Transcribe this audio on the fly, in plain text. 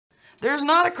There's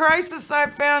not a crisis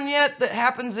I've found yet that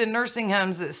happens in nursing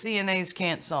homes that CNAs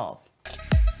can't solve.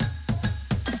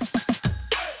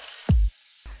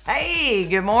 Hey,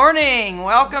 good morning.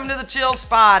 Welcome to the Chill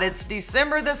Spot. It's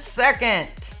December the 2nd.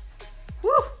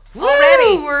 Woo!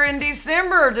 Already. We're in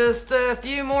December. Just a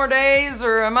few more days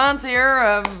or a month here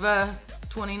of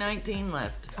 2019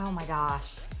 left. Oh my gosh.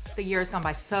 The year has gone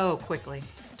by so quickly.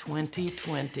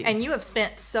 2020. And you have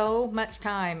spent so much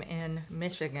time in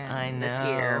Michigan this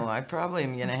year. I probably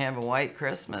am going to have a white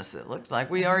Christmas. It looks like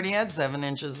we already had 7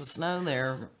 inches of snow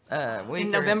there.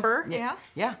 In November?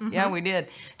 Yeah, we did.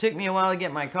 Took me a while to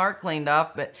get my car cleaned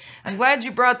off, but I'm glad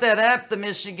you brought that up, the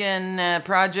Michigan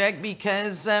project,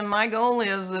 because my goal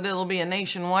is that it'll be a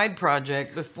nationwide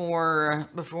project before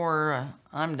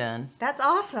I'm done. That's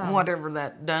awesome. Whatever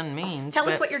that done means. Tell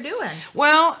us what you're doing.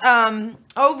 Well,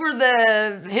 over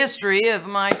the history of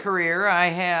my career, I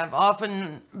have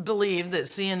often believed that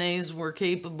CNAs were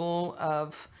capable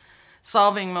of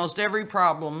solving most every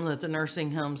problem that the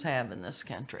nursing homes have in this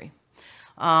country.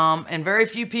 And very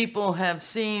few people have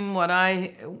seen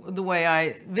the way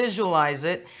I visualize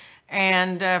it.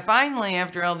 And finally,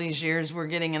 after all these years, we're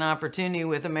getting an opportunity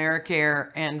with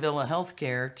Americare and Villa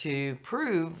healthcare to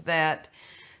prove that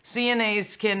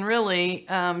CNAs can really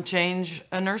change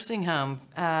a nursing home.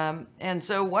 And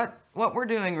so what we're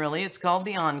doing really, it's called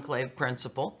the Enclave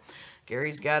principle.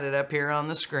 Gary's got it up here on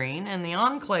the screen. And the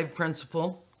Enclave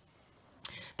principle,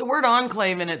 the word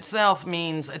enclave in itself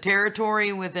means a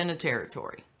territory within a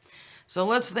territory. So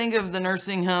let's think of the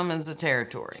nursing home as a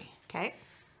territory. Okay.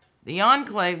 The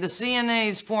enclave, the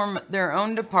CNAs form their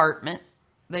own department.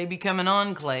 They become an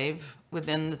enclave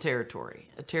within the territory,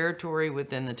 a territory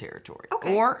within the territory.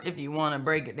 Okay. Or if you want to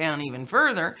break it down even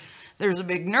further, there's a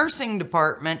big nursing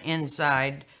department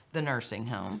inside the nursing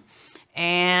home.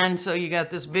 And so you got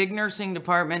this big nursing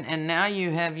department, and now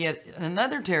you have yet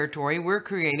another territory we're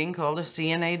creating called a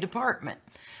CNA department,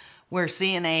 where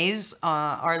CNAs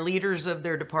are leaders of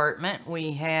their department.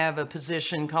 We have a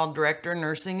position called Director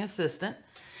Nursing Assistant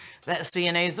that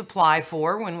CNAs apply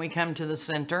for when we come to the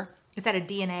center. Is that a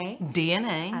DNA?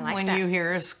 DNA. I like when that. you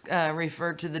hear us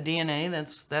refer to the DNA,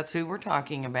 that's who we're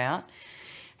talking about.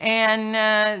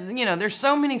 And, you know, there's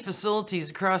so many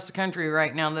facilities across the country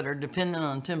right now that are dependent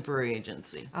on temporary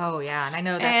agency. Oh, yeah, and I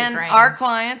know that's And a drain. our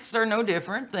clients are no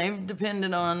different. They've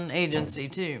depended on agency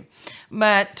too.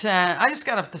 But I just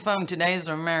got off the phone today, as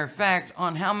a matter of fact,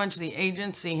 on how much the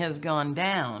agency has gone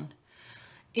down.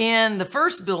 In the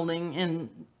first building in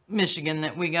Michigan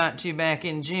that we got to back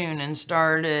in June and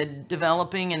started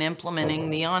developing and implementing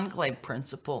the Enclave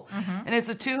principle. And it's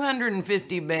a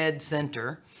 250-bed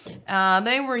center.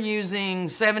 They were using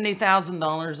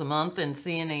 $70,000 a month in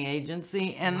CNA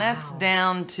agency, and that's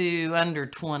down to under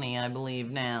 20, I believe,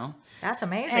 now. That's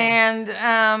amazing. And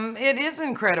it is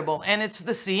incredible. And it's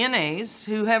the CNAs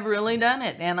who have really done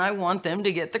it, and I want them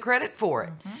to get the credit for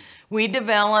it. We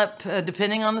develop,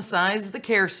 depending on the size of the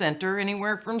care center,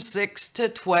 anywhere from 6 to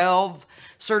 12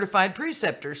 certified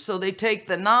preceptors. So they take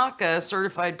the NACA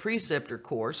certified preceptor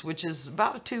course, which is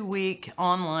about a 2-week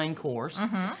online course.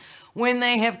 When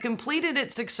they have completed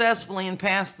it successfully and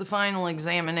passed the final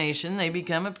examination, they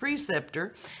become a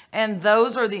preceptor. And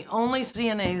those are the only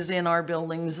CNAs in our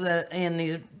buildings, in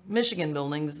these Michigan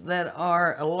buildings, that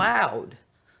are allowed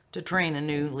to train a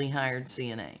newly hired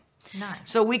CNA. Nice.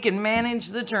 So we can manage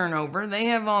the turnover. They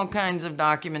have all kinds of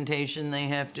documentation they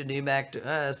have to do back to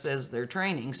us as they're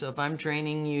training. So if I'm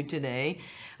training you today,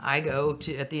 I go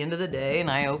to, at the end of the day,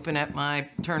 and I open up my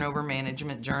turnover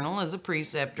management journal as a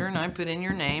preceptor, and I put in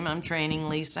your name. I'm training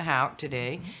Lisa Houck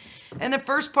today. And the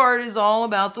first part is all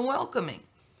about the welcoming.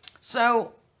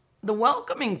 So the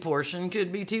welcoming portion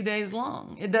could be 2 days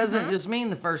long. It doesn't just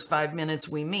mean the first 5 minutes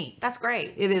we meet. That's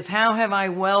great. It is, how have I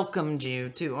welcomed you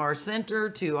to our center,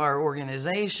 to our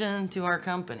organization, to our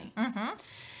company?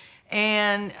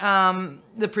 And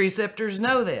the preceptors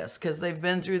know this because they've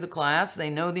been through the class. They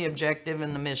know the objective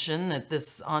and the mission that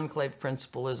this Enclave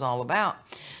principle is all about.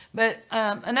 But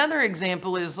another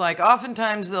example is, like,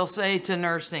 oftentimes they'll say to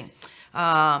nursing,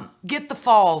 get the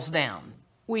falls down.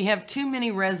 We have too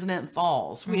many resident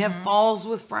falls. We have falls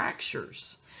with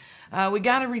fractures. We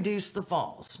got to reduce the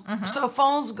falls. So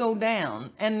falls go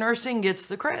down and nursing gets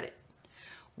the credit.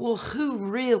 Well, who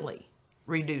really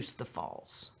reduced the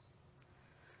falls?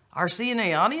 Our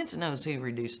CNA audience knows who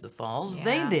reduced the falls. Yeah.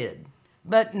 They did.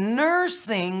 But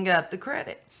nursing got the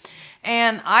credit.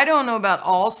 And I don't know about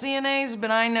all CNAs,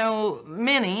 but I know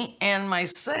many. And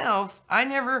myself, I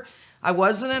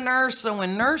wasn't a nurse, so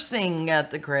when nursing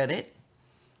got the credit,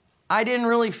 I didn't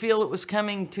really feel it was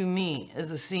coming to me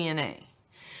as a CNA.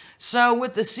 So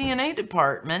with the CNA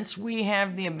departments, we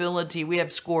have the ability, we have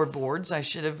scoreboards. I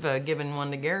should have given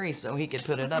one to Gary so he could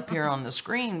put it up here on the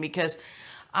screen, because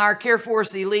our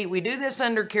CareForce Elite, we do this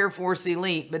under CareForce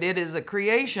Elite, but it is a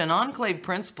creation. Enclave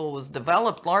Principle was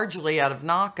developed largely out of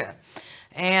NACA.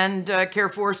 And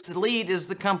CareForce Elite is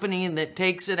the company that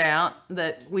takes it out,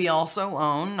 that we also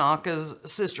own.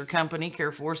 NACA's sister company,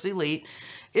 CareForce Elite,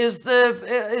 is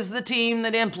the team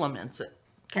that implements it.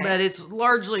 Okay. But it's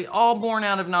largely all born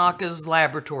out of NACA's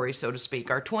laboratory, so to speak.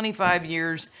 Our 25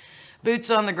 years, boots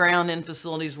on the ground in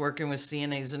facilities working with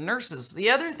CNAs and nurses. The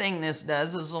other thing this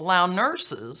does is allow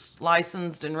nurses,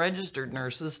 licensed and registered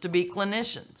nurses, to be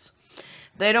clinicians.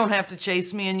 They don't have to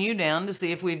chase me and you down to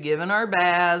see if we've given our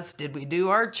baths, did we do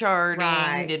our charting,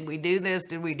 right, did we do this,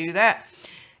 did we do that.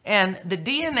 And the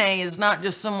DNA is not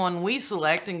just someone we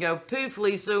select and go, poof,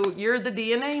 Lisa, you're the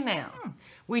DNA now.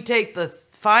 We take the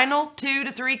final 2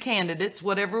 to 3 candidates,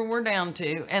 whatever we're down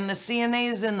to, and the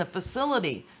CNAs in the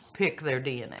facility pick their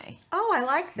DNA. Oh, I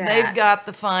like that. They've got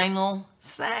the final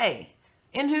say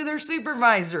in who their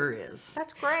supervisor is.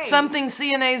 That's great. Something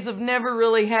CNAs have never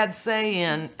really had say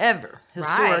in ever,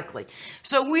 historically. Right.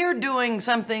 So we're doing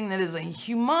something that is a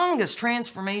humongous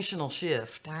transformational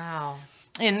shift. Wow.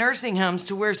 In nursing homes,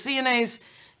 to where CNAs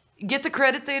get the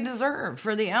credit they deserve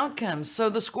for the outcomes. So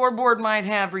the scoreboard might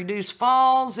have reduced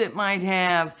falls. It might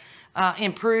have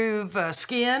improved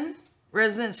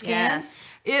resident skin. Yes.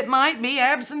 It might be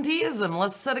absenteeism.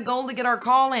 Let's set a goal to get our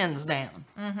call-ins down.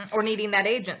 Mm-hmm. Or needing that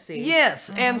agency.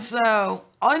 Yes. Mm-hmm. And so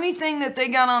anything that they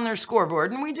got on their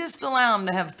scoreboard, and we just allow them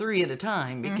to have 3 at a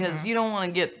time, because mm-hmm. you don't want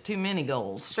to get too many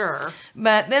goals. Sure.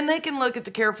 But then they can look at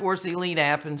the CareForce Elite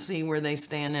app and see where they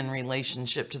stand in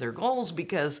relationship to their goals,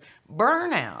 because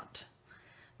burnout,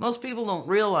 most people don't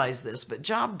realize this, but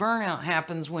job burnout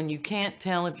happens when you can't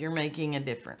tell if you're making a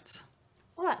difference.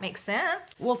 Well, that makes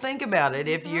sense. Well, think about it.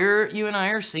 If you and I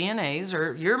are CNAs,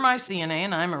 or you're my CNA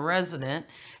and I'm a resident,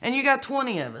 and you got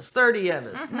 20 of us, 30 of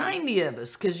us, mm-hmm. 90 of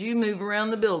us, because you move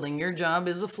around the building, your job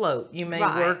is afloat. You may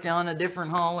work on a different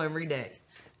hall every day.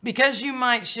 Because you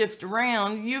might shift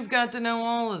around, you've got to know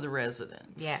all of the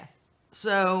residents. Yes.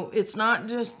 So it's not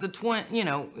just the 20,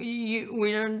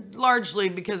 we're largely,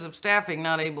 because of staffing,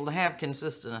 not able to have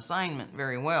consistent assignment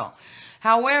very well.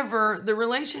 However, the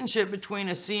relationship between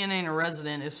a CNA and a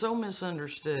resident is so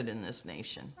misunderstood in this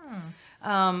nation.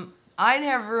 I'd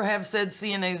never have said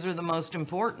CNAs are the most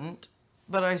important,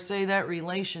 but I say that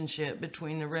relationship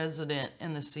between the resident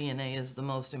and the CNA is the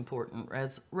most important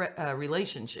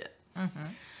relationship. Mm-hmm.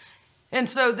 And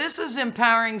so this is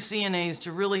empowering CNAs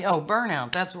to really,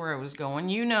 burnout, that's where I was going.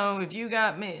 If you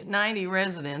got 90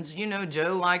 residents,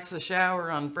 Joe likes a shower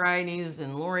on Fridays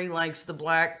and Lori likes the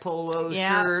black polo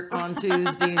shirt on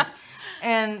Tuesdays.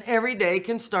 And every day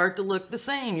can start to look the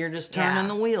same. You're just turning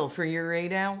the wheel for your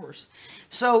 8 hours.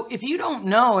 So if you don't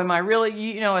know, am I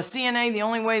really, a CNA, the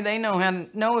only way they know how to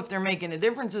know if they're making a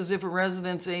difference is if a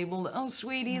resident's able to, oh,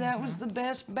 sweetie, that was the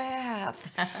best bath.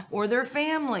 Or their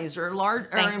families are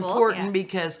important,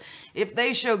 because if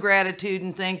they show gratitude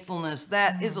and thankfulness,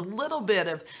 that is a little bit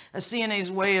of a CNA's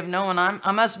way of knowing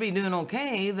I must be doing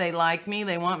okay. They like me.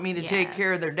 They want me to take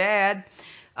care of their dad.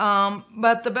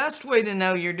 But the best way to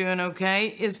know you're doing okay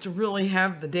is to really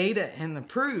have the data and the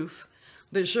proof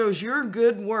that shows your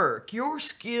good work, your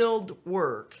skilled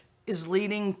work is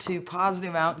leading to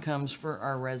positive outcomes for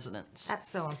our residents. That's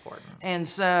so important. And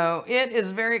so it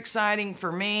is very exciting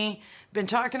for me. Been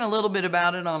talking a little bit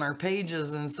about it on our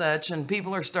pages and such, and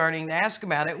people are starting to ask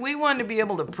about it. We wanted to be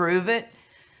able to prove it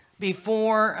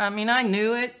before. I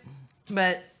knew it,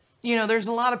 but there's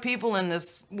a lot of people in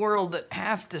this world that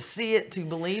have to see it to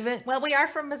believe it. Well, we are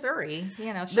from Missouri,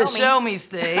 Show me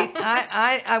state.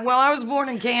 I was born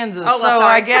in Kansas,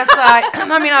 I guess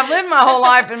I've lived my whole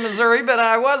life in Missouri, but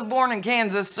I was born in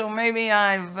Kansas, so maybe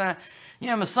I'm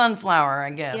a sunflower, I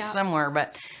guess, somewhere.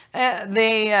 But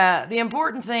the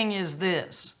important thing is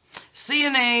this: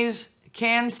 CNAs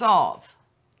can solve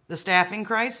the staffing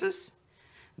crisis.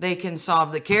 They can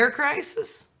solve the care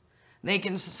crisis. They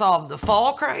can solve the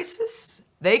fall crisis.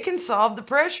 They can solve the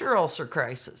pressure ulcer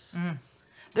crisis.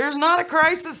 There's not a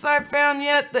crisis I've found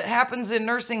yet that happens in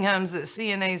nursing homes that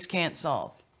CNAs can't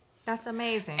solve. That's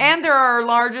amazing. And they're our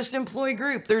largest employee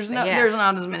group. There's not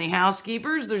as many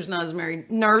housekeepers. There's not as many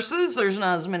nurses. There's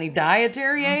not as many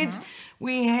dietary aides.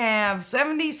 We have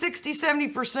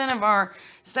 70% of our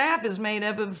staff is made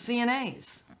up of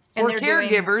CNAs. And or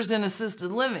caregivers in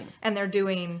assisted living. And they're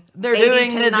doing They're 80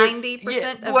 doing to the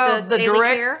 90% of the daily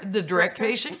care? The direct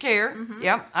patient care.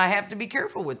 Yep, I have to be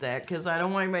careful with that because I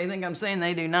don't want anybody to think I'm saying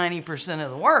they do 90% of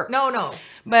the work. No.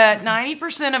 But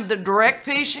 90% of the direct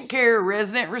patient care a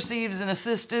resident receives in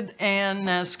assisted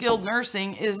and skilled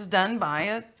nursing is done by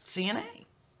a CNA.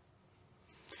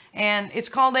 And it's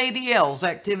called ADLs,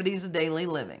 Activities of Daily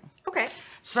Living. Okay.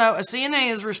 So a CNA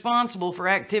is responsible for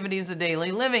activities of daily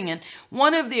living. And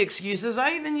one of the excuses,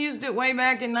 I even used it way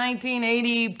back in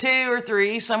 1982 or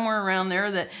 3, somewhere around there,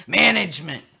 that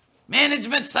management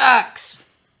sucks.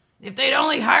 If they'd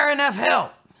only hire enough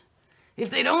help, if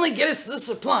they'd only get us the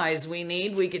supplies we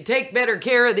need, we could take better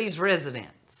care of these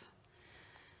residents.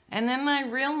 And then I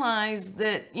realized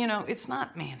that, it's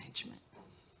not management.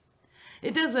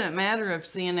 It doesn't matter if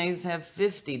CNAs have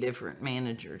 50 different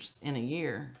managers in a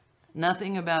year.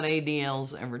 Nothing about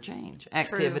ADLs ever change.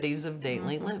 Activities of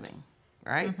daily living,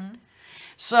 right?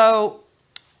 So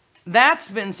that's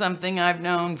been something I've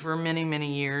known for many,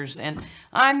 many years. And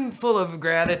I'm full of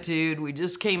gratitude. We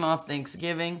just came off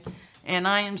Thanksgiving. And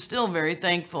I am still very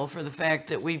thankful for the fact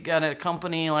that we've got a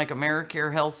company like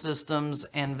Americare Health Systems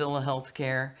and Villa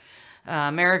Healthcare.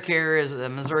 Americare is a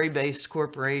Missouri-based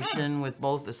corporation with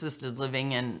both assisted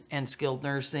living and skilled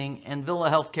nursing. And Villa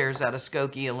Healthcare is out of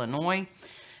Skokie, Illinois.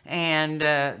 And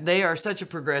they are such a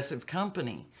progressive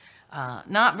company.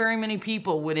 Not very many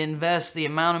people would invest the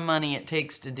amount of money it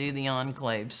takes to do the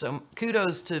Enclave. So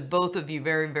kudos to both of you,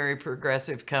 very, very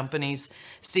progressive companies.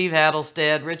 Steve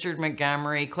Hattlestead, Richard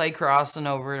Montgomery, Clay Crossan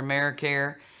over at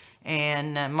Americare,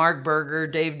 and Mark Berger,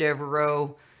 Dave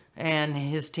Devereaux, and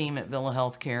his team at Villa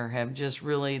Healthcare have just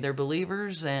really, they're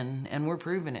believers, and we're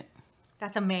proving it.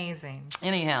 That's amazing.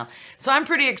 Anyhow, so I'm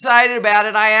pretty excited about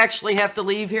it. I actually have to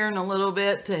leave here in a little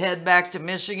bit to head back to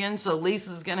Michigan. So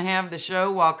Lisa's going to have the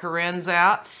show while Corinne's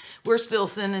out. We're still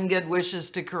sending good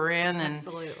wishes to Corinne. And,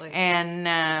 absolutely.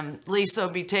 And Lisa will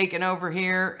be taking over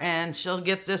here, and she'll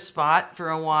get this spot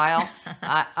for a while.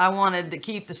 I wanted to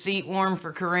keep the seat warm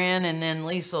for Corinne, and then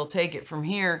Lisa will take it from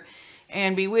here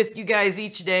and be with you guys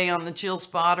each day on the Chill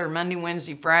Spot, or Monday,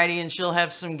 Wednesday, Friday, and she'll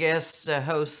have some guest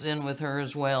hosts in with her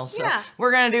as well. So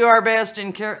we're going to do our best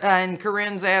in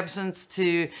Corinne's absence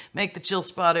to make the Chill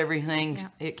Spot everything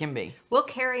it can be. We'll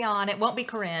carry on. It won't be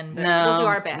Corinne, but we'll do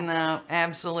our best. No,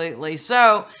 absolutely.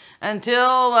 So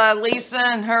until Lisa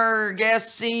and her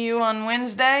guests see you on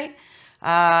Wednesday,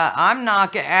 I'm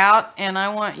Knocka out, and I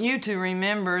want you to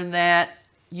remember that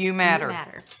you matter. You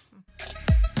matter.